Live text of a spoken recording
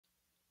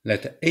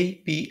Let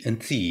a, b,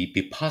 and c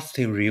be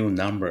positive real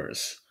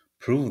numbers.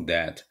 Prove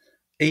that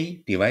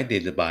a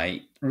divided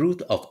by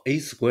root of a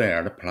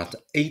squared plus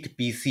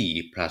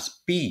 8bc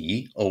plus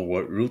b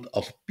over root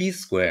of b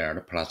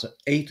squared plus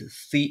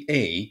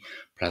 8ca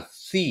plus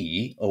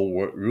c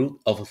over root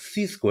of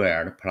c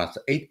squared plus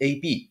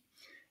 8ab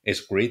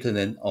is greater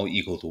than or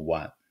equal to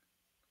 1.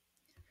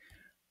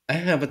 I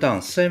have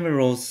done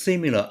several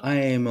similar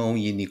IMO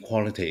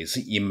inequalities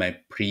in my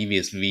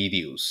previous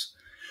videos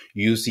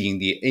using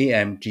the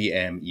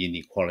AMGM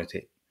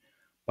inequality,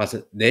 but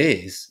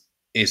this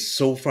is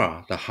so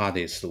far the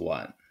hardest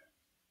one.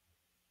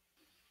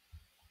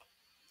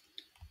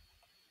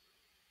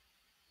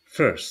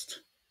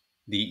 First,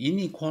 the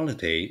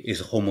inequality is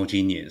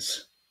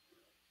homogeneous.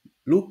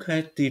 Look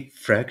at the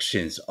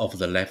fractions of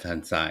the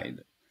left-hand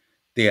side.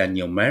 Their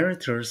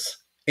numerators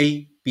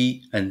a,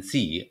 b, and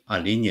c are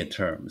linear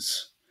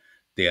terms.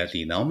 Their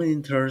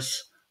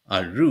denominators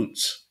are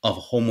roots of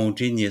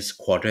homogeneous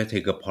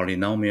quadratic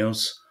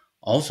polynomials,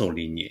 also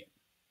linear.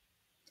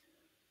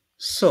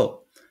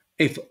 So,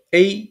 if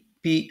a,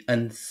 b,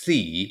 and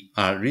c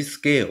are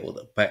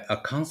rescaled by a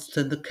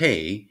constant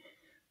k,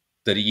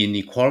 the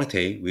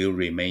inequality will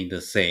remain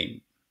the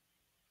same.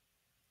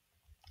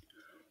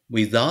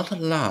 Without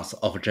loss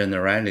of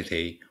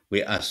generality,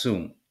 we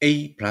assume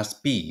a plus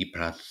b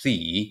plus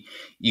c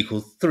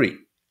equals 3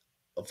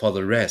 for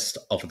the rest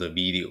of the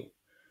video.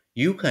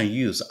 You can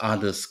use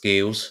other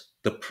scales,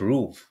 the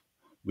proof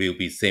will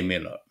be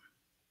similar.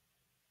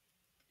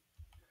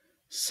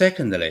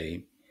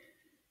 Secondly,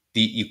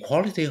 the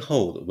equality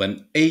holds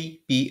when a,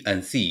 b,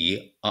 and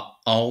c are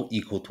all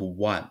equal to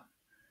 1.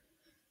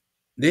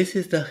 This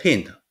is the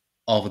hint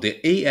of the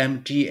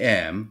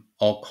AMGM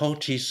or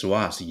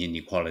Cauchy-Schwarz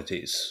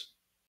inequalities.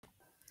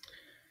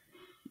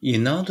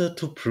 In order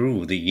to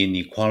prove the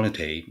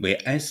inequality, we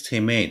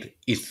estimate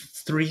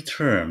its 3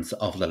 terms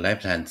of the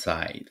left-hand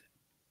side.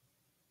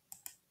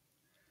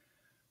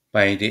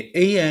 By the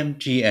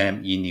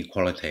AMGM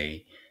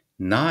inequality,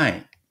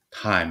 9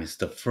 times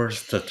the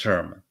first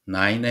term,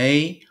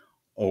 9a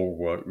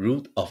over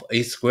root of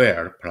a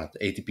squared plus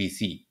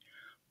 8bc,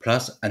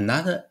 plus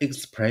another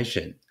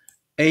expression,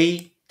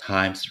 a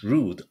times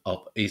root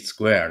of a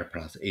squared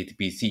plus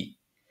 8bc.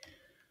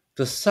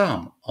 The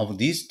sum of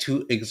these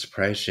two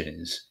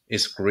expressions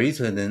is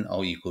greater than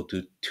or equal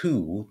to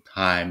 2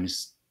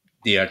 times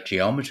their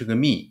geometric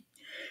mean,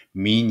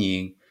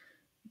 meaning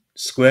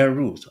square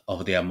root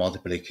of their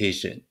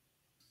multiplication.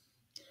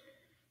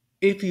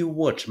 If you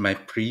watch my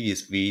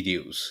previous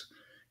videos,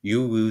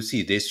 you will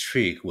see this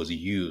trick was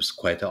used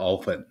quite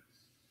often.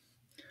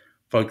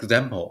 For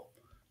example,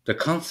 the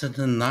constant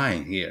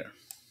 9 here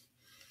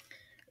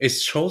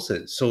is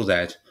chosen so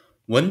that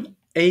when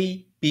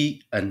a,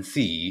 b, and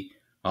c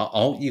are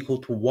all equal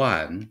to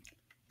 1,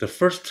 the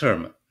first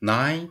term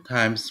 9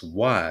 times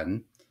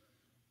 1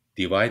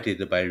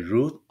 divided by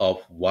root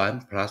of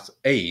 1 plus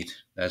 8,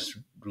 that's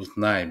root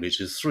 9,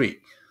 which is 3.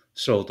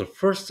 So the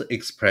first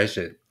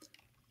expression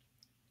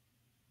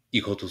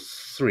equal to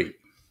 3.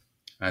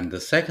 And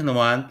the second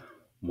one,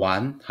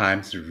 1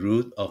 times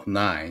root of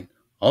 9,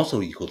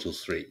 also equal to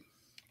 3.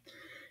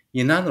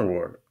 In other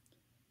words,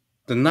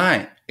 the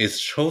 9 is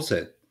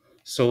chosen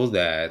so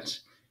that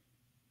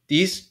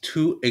these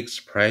two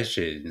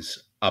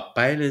expressions are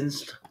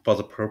balanced for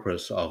the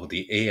purpose of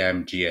the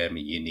AMGM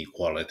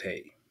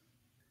inequality.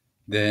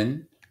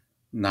 Then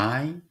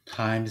 9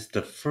 times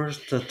the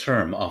first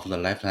term of the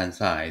left-hand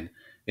side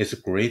is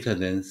greater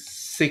than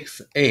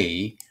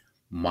 6a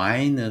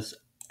minus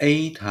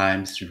a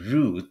times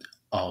root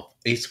of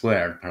a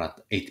squared plus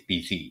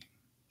 8bc.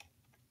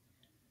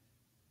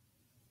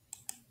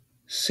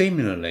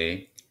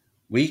 Similarly,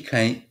 we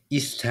can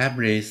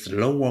establish the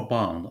lower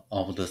bound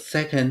of the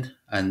second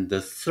and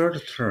the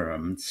third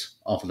terms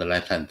of the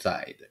left-hand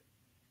side,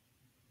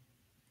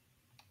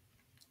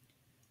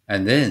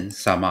 and then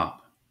sum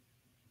up.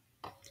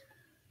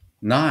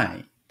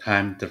 9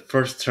 times the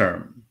first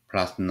term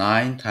plus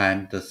 9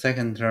 times the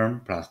second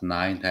term plus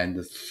 9 times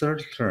the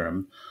third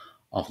term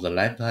of the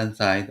left-hand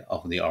side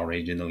of the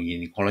original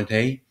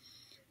inequality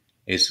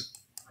is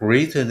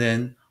greater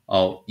than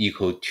or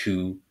equal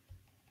to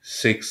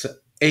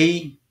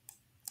 6a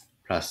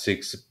plus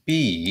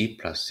 6b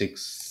plus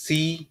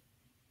 6c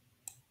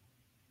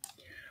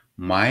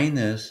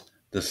minus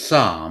the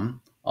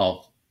sum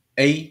of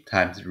a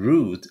times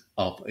root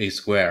of a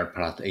squared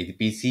plus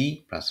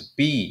 8bc plus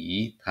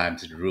b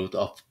times root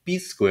of b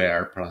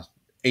squared plus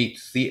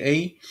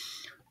 8ca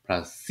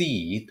plus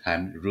c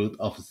times root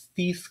of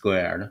c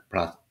squared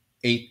plus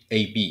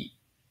 8ab.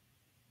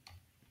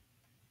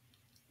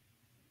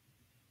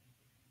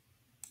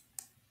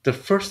 The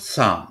first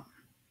sum,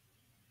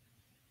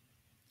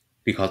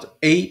 because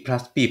a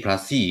plus b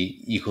plus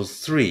c equals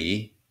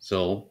 3,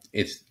 so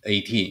it's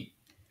 18.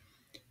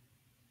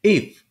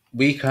 If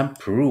we can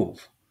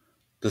prove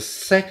the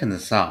second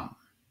sum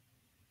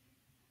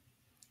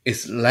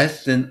is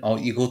less than or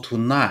equal to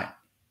 9,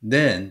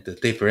 then the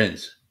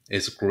difference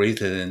is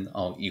greater than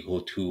or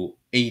equal to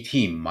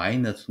 18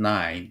 minus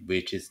 9,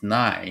 which is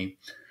 9.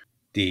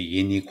 The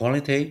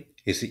inequality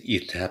is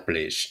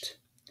established.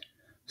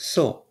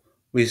 So,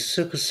 we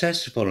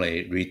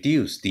successfully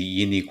reduce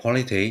the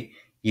inequality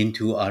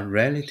into a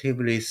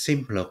relatively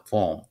simpler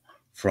form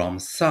from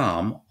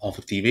sum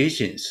of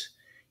divisions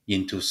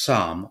into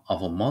sum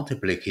of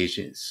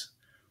multiplications.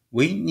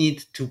 We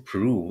need to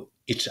prove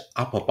its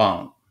upper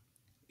bound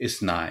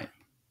is 9.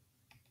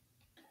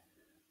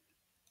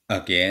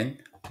 Again,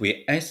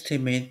 we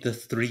estimate the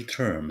three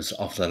terms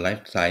of the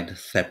left side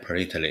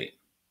separately.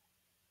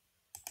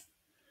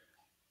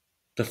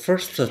 The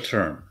first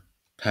term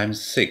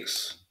times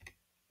 6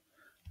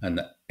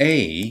 and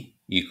a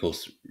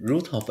equals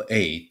root of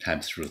a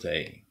times root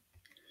a.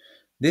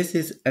 This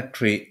is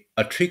actually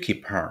a tricky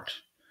part.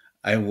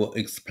 I will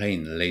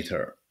explain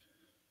later.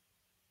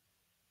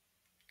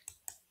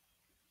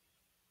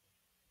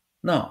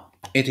 Now,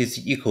 it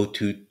is equal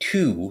to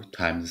 2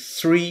 times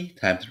 3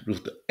 times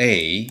root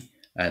a,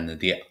 and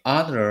the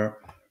other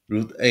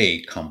root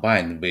a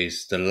combined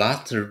with the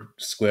last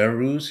square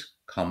root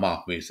come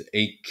up with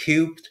a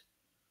cubed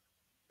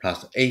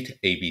plus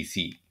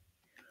 8abc.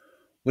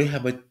 We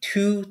have a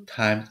 2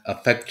 times a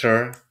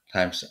factor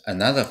times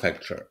another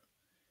factor.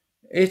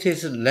 It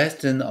is less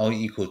than or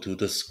equal to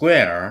the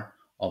square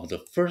of the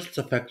first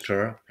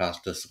factor plus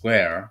the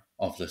square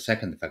of the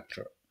second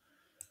factor.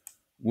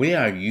 We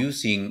are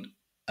using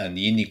an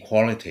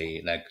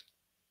inequality like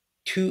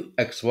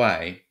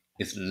 2xy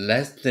is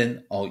less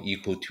than or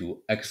equal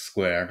to x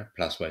squared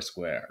plus y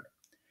squared.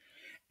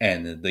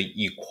 And the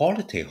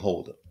equality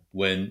holds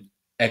when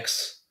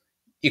x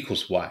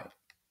equals y.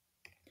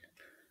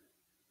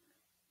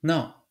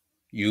 Now,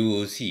 you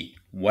will see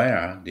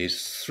where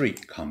these three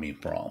coming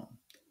from.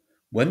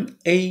 When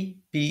a,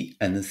 b,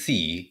 and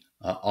c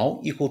are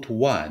all equal to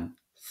 1,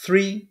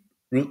 3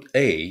 root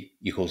a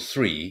equals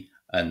 3,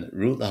 and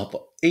root of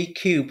a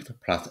cubed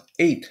plus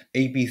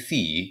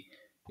 8abc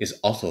is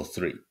also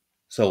 3.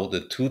 So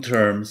the two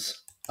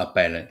terms are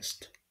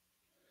balanced.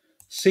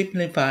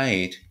 Simplify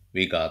it,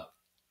 we got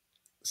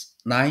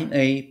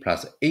 9a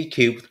plus a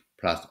cubed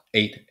plus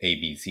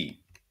 8abc.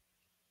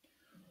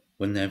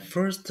 When I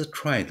first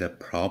tried the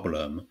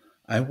problem,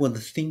 I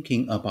was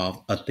thinking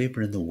about a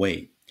different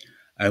way.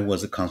 I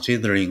was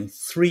considering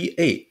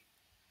 3a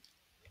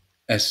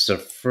as the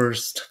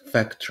first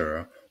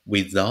factor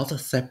without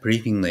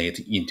separating it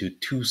into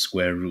two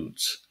square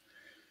roots.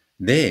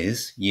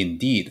 This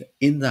indeed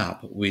ends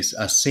up with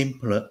a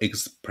simpler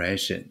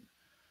expression.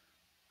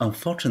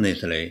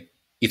 Unfortunately,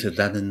 it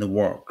doesn't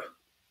work.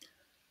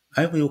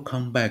 I will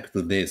come back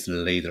to this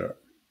later.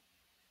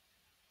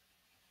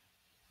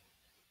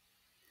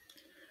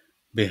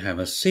 We have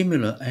a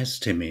similar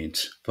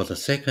estimate for the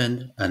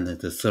second and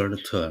the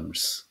third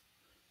terms.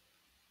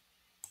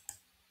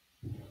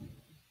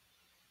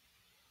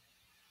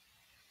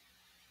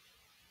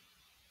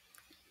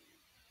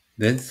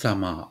 Then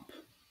sum up.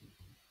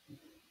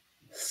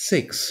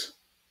 6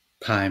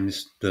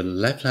 times the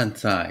left-hand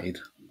side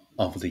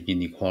of the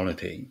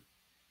inequality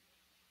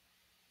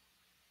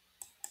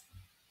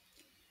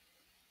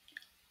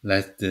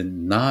less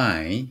than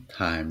 9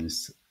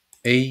 times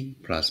a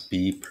plus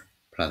b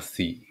plus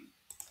c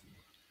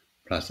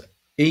plus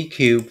a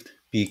cubed,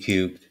 b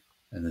cubed,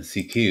 and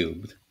c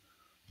cubed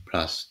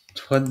plus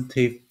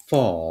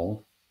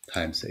 24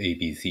 times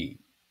abc.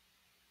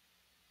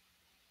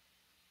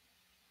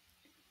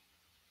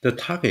 The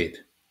target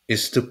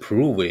is to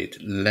prove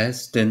it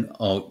less than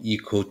or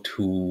equal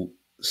to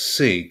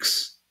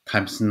 6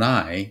 times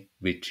 9,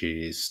 which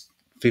is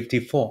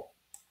 54.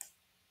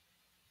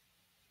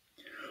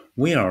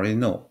 We already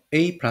know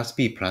a plus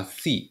b plus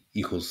c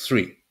equals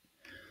 3.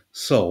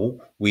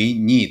 So we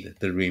need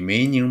the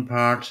remaining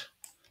part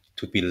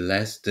to be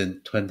less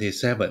than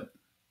 27.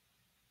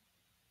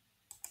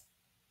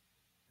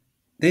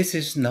 This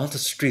is not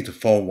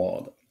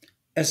straightforward.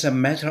 As a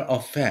matter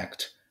of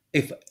fact,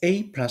 if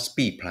a plus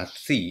b plus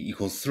c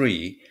equals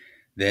 3,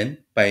 then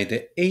by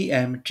the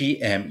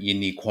AMGM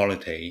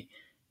inequality,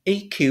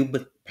 a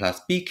cubed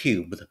plus b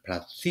cubed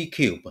plus c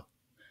cubed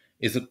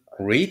is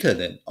greater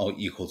than or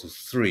equal to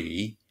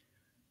 3,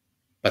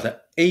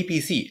 but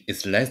ABC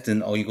is less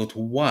than or equal to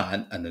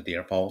 1, and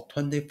therefore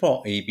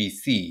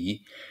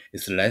 24ABC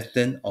is less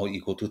than or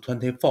equal to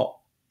 24.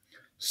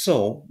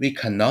 So we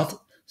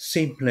cannot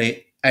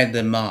simply add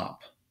them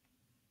up.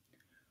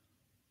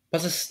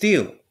 But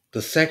still,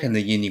 the second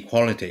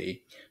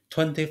inequality,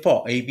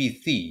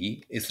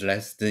 24ABC is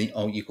less than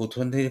or equal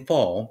to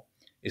 24,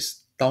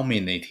 is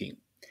dominating,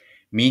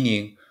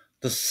 meaning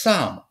the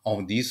sum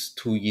of these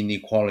two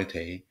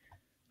inequalities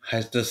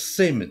has the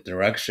same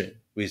direction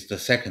with the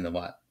second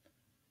one,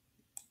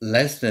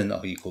 less than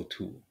or equal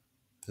to,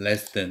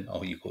 less than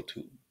or equal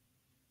to.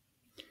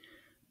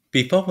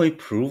 Before we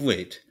prove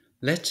it,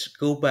 let's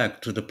go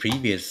back to the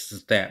previous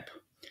step.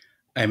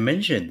 I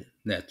mentioned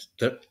that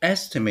the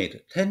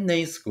estimate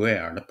 10a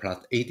squared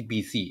plus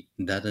 8bc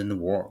doesn't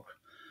work.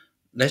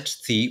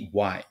 Let's see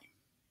why.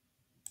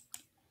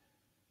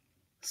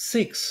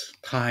 6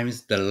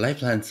 times the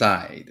left-hand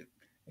side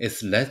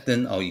is less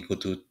than or equal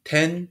to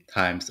 10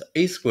 times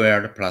a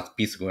squared plus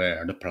b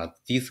squared plus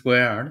c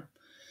squared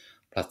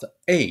plus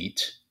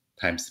 8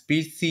 times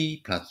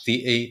BC plus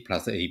CA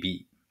plus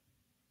AB.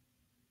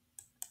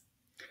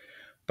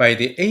 By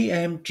the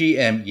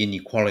AMGM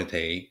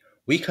inequality,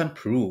 we can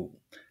prove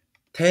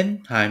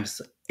 10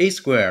 times a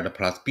squared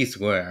plus b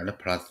squared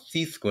plus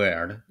c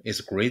squared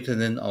is greater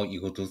than or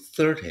equal to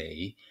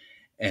 30,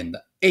 and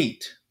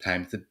 8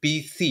 times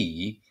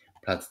bc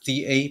plus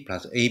ca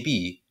plus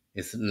ab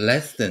is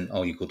less than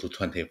or equal to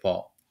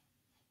 24.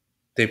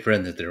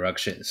 Different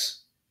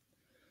directions.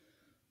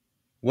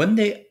 When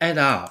they add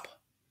up,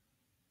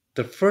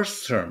 the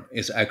first term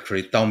is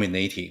actually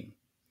dominating.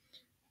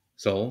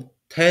 So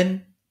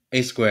 10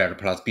 a squared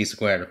plus b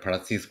squared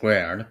plus c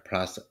squared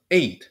plus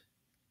 8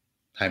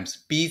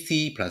 times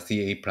bc plus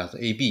ca plus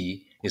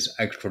ab is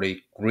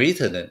actually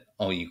greater than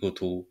or equal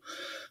to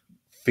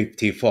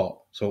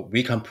 54. So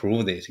we can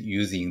prove this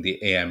using the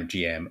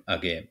AMGM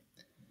again.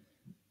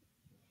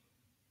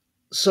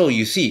 So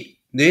you see,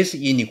 this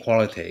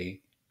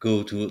inequality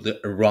go to the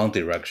wrong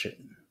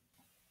direction.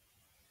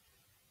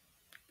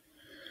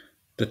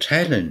 The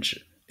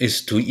challenge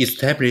is to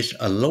establish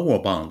a lower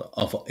bound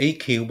of a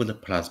cubed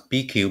plus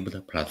b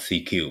cubed plus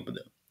c cubed.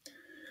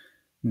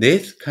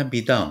 This can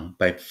be done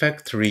by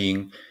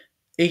factoring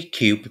a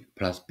cubed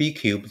plus b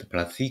cubed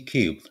plus c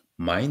cubed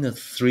minus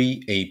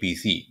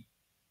 3abc.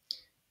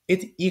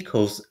 It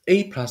equals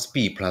a plus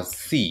b plus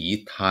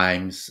c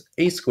times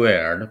a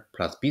squared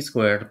plus b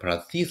squared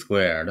plus c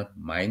squared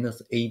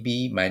minus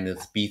ab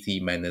minus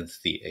bc minus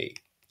ca.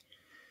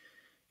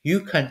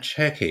 You can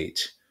check it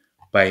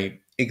by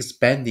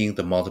expanding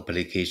the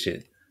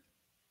multiplication.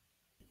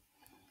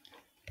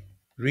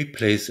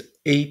 Replace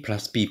a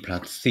plus b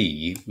plus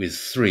c with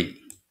 3.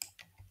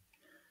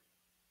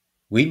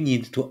 We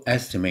need to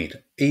estimate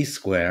a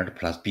squared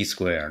plus b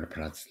squared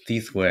plus c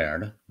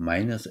squared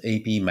minus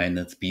ab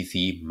minus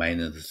bc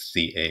minus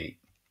ca.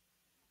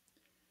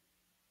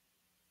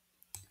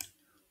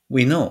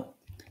 We know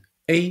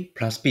a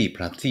plus b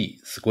plus c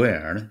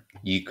squared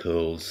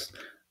equals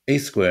a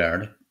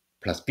squared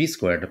plus b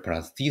squared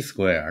plus c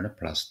squared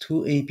plus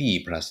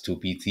 2ab plus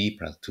 2bc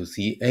plus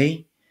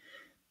 2ca.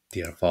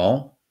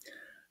 Therefore,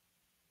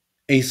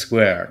 a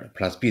squared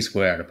plus b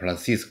squared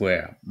plus c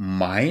squared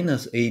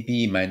minus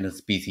ab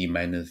minus bc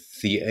minus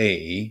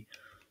ca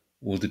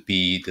would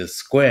be the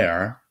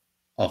square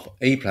of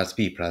a plus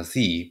b plus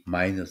c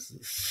minus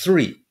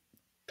 3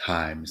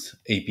 times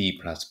ab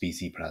plus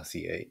bc plus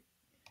ca.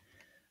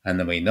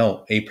 And we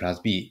know a plus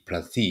b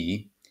plus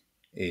c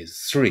is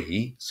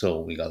 3, so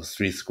we got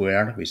 3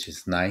 squared, which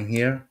is 9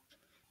 here.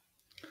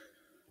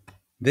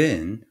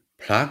 Then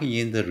plug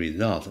in the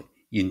result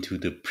into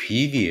the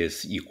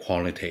previous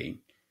equality.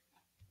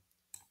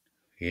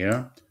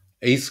 Here,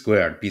 a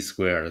squared b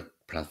squared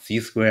plus c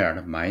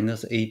squared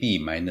minus ab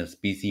minus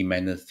bc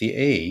minus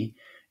ca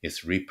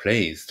is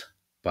replaced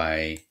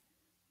by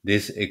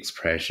this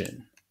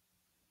expression.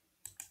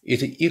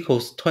 It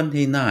equals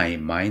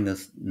 29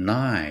 minus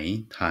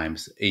 9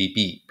 times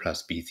ab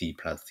plus bc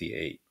plus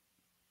ca.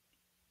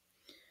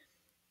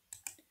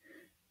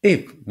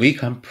 If we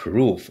can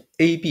prove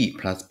ab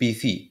plus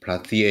bc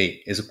plus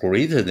ca is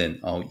greater than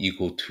or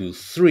equal to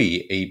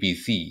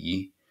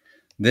 3abc,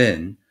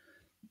 then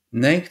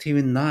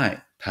negative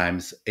 9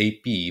 times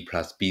ab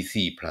plus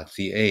bc plus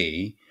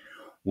ca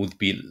would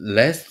be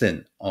less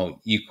than or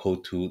equal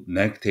to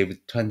negative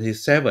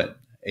 27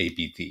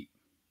 abc.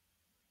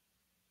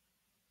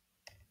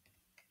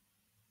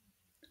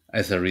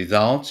 As a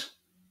result,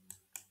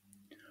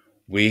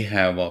 we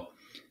have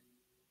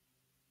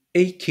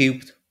a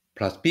cubed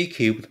plus b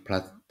cubed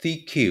plus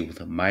c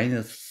cubed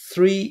minus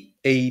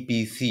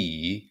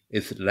 3abc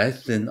is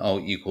less than or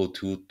equal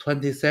to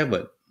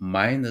 27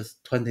 minus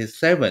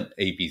 27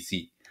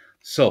 abc.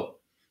 So,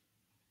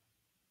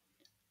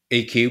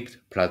 a cubed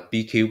plus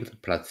b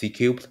cubed plus c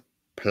cubed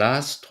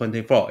plus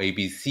 24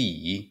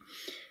 abc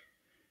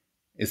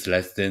is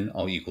less than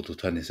or equal to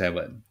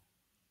 27.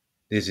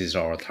 This is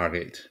our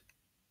target.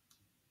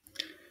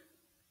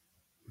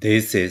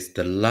 This is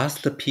the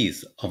last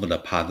piece of the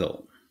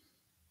puzzle.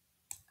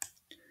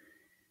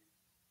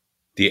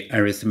 The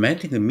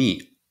arithmetic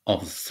mean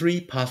of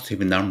 3 positive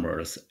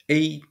numbers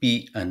a,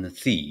 b, and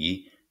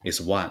c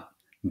is 1.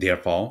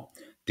 Therefore,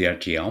 their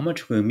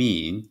geometrical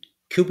mean,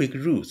 cubic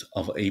root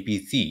of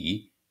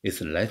abc,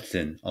 is less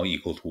than or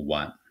equal to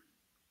 1.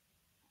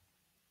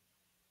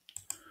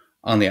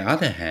 On the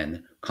other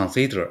hand,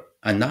 consider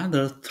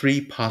another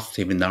 3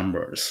 positive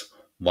numbers,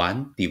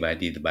 1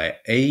 divided by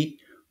a,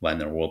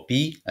 1 over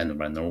b, and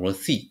 1 over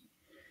c.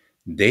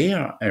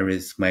 Their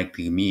arithmetic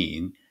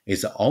mean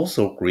is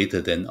also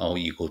greater than or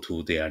equal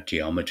to their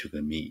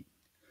geometrical mean.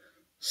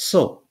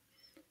 So,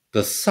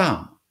 the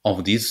sum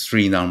of these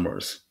 3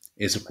 numbers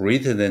is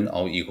greater than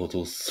or equal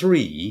to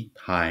 3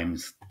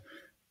 times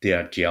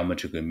their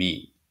geometrical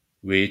mean,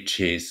 which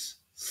is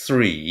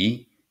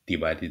 3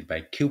 divided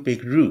by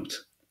cubic root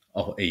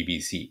of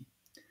ABC.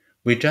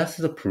 We just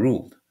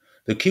proved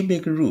the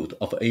cubic root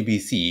of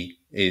ABC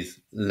is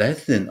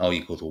less than or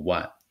equal to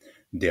 1.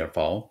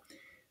 Therefore,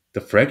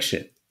 the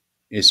fraction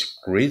is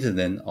greater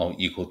than or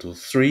equal to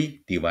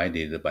 3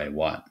 divided by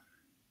 1.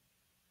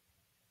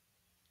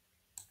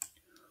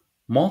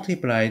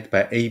 multiplied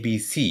by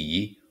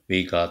ABC,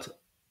 we got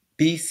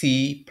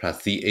BC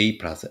plus CA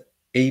plus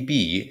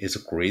AB is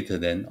greater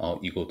than or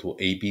equal to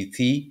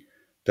ABC.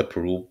 The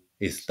proof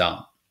is done.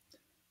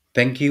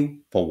 Thank you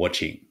for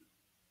watching.